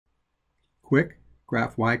Quick,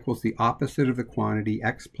 graph y equals the opposite of the quantity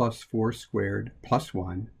x plus 4 squared plus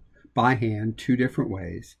 1 by hand 2 different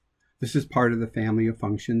ways. This is part of the Family of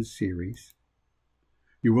Functions series.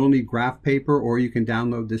 You will need graph paper, or you can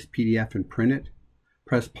download this PDF and print it.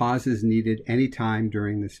 Press pause as needed anytime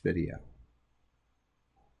during this video.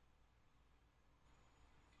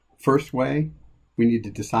 First way, we need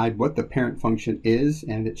to decide what the parent function is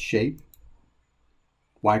and its shape.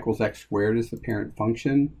 Y equals x squared is the parent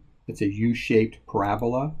function. It's a U-shaped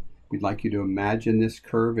parabola. We'd like you to imagine this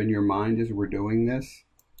curve in your mind as we're doing this.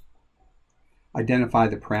 Identify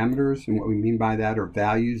the parameters, and what we mean by that are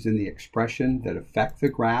values in the expression that affect the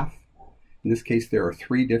graph. In this case, there are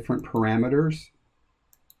 3 different parameters.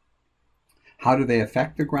 How do they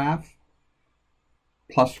affect the graph?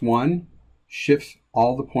 Plus 1 shifts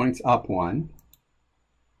all the points up 1.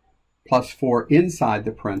 Plus 4 inside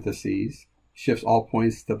the parentheses shifts all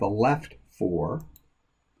points to the left 4.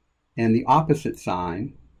 And the opposite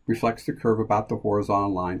sign reflects the curve about the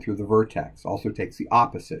horizontal line through the vertex. Also takes the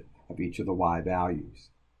opposite of each of the y values.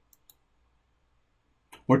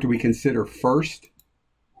 What do we consider first?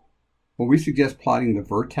 Well, we suggest plotting the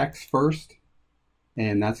vertex first,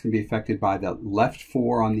 and that's going to be affected by the left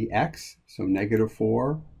 4 on the x, so negative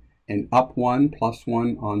 4, and up 1 plus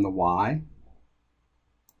 1 on the y.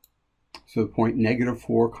 So the point negative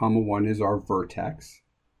 4, 1 is our vertex.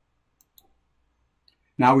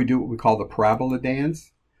 Now we do what we call the parabola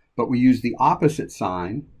dance, but we use the opposite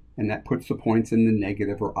sign, and that puts the points in the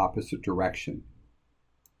negative or opposite direction.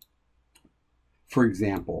 For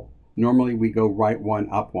example, normally we go right 1,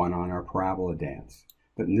 up 1 on our parabola dance,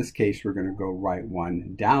 but in this case we're going to go right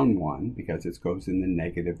 1, down 1 because it goes in the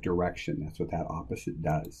negative direction. That's what that opposite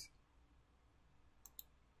does.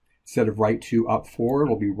 Instead of right 2, up 4,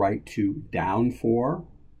 it'll be right 2, down 4.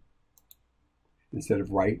 Instead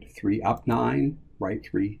of right 3, up 9, right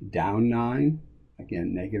 3, down 9.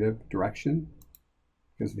 Again, negative direction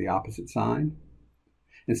because of the opposite sign.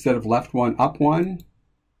 Instead of left 1, up 1,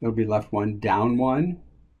 it'll be left 1, down 1.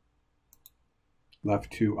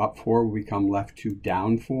 Left 2, up 4 will become left 2,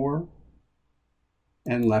 down 4.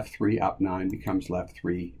 And left 3, up 9 becomes left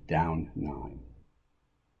 3, down 9.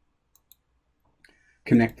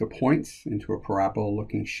 Connect the points into a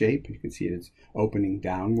parabola-looking shape. You can see it's opening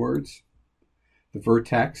downwards. The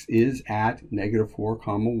vertex is at negative 4,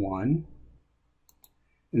 1.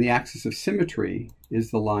 And the axis of symmetry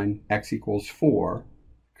is the line x equals 4.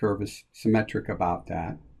 The curve is symmetric about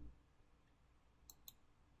that.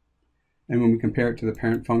 And when we compare it to the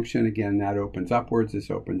parent function, again, that opens upwards,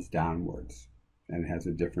 this opens downwards, and it has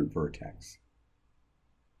a different vertex.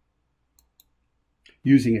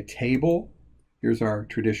 Using a table, here's our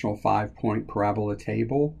traditional 5-point parabola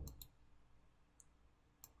table.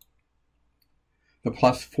 The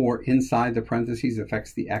plus 4 inside the parentheses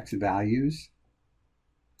affects the x values.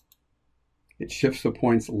 It shifts the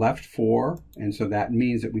points left 4, and so that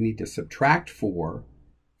means that we need to subtract 4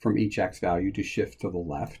 from each x value to shift to the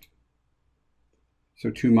left.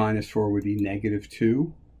 So 2 minus 4 would be negative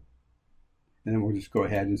 2. And then we'll just go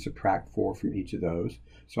ahead and subtract 4 from each of those.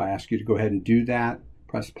 So I ask you to go ahead and do that.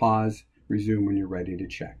 Press pause, resume when you're ready to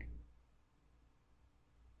check.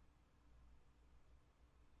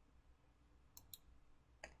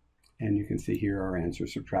 And you can see here our answer,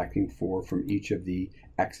 subtracting 4 from each of the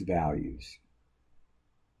x values.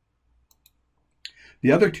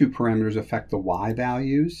 The other 2 parameters affect the y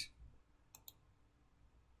values.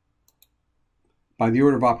 By the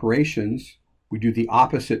order of operations, we do the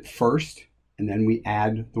opposite first, and then we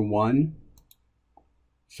add the 1.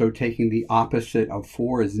 So taking the opposite of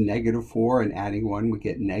 4 is negative 4, and adding 1, we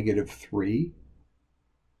get negative 3.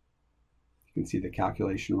 You can see the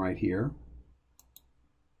calculation right here.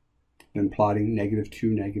 Then plotting negative 2,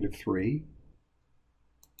 negative 3.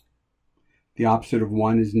 The opposite of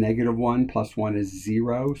 1 is negative 1, plus 1 is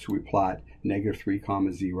 0, so we plot negative 3,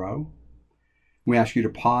 0. We ask you to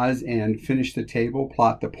pause and finish the table,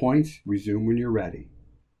 plot the points, resume when you're ready.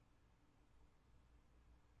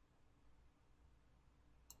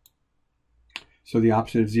 So the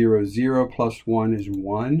opposite of 0 is 0, plus 1 is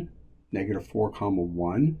 1, negative 4,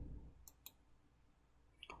 1.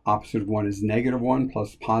 Opposite of 1 is negative 1,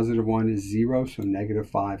 plus positive 1 is 0, so negative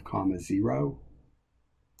 5, 0.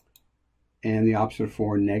 And the opposite of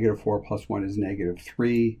 4, negative 4 plus 1 is negative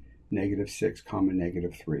 3, negative 6,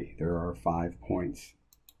 negative 3. There are 5 points.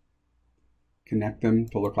 Connect them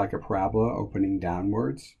to look like a parabola opening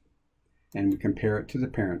downwards, and we compare it to the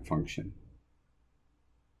parent function.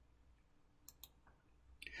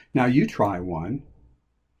 Now you try one.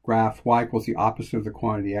 Graph y equals the opposite of the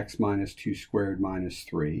quantity x minus 2 squared minus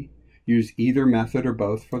 3. Use either method or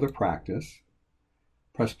both for the practice.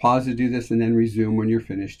 Press pause to do this and then resume when you're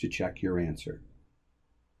finished to check your answer.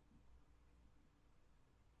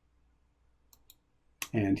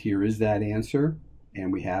 And here is that answer,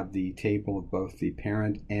 and we have the table of both the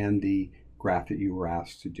parent and the graph that you were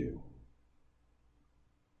asked to do.